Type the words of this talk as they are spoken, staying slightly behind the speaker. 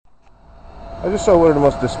I just saw one of the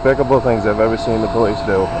most despicable things I've ever seen the police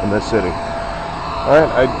do in this city. Alright,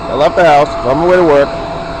 I left the house, I'm on my way to work.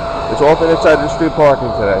 It's alternate side of the street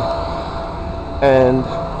parking today. And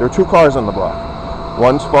there are two cars on the block.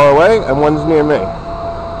 One's far away and one's near me.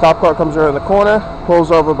 Top car comes around the corner,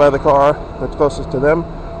 pulls over by the car that's closest to them.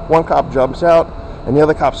 One cop jumps out, and the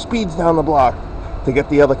other cop speeds down the block to get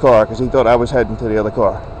the other car because he thought I was heading to the other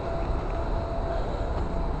car.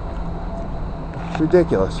 It's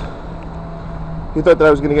ridiculous. He thought that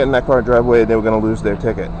I was going to get in that car and drive away and they were going to lose their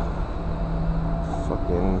ticket.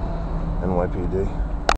 Fucking NYPD.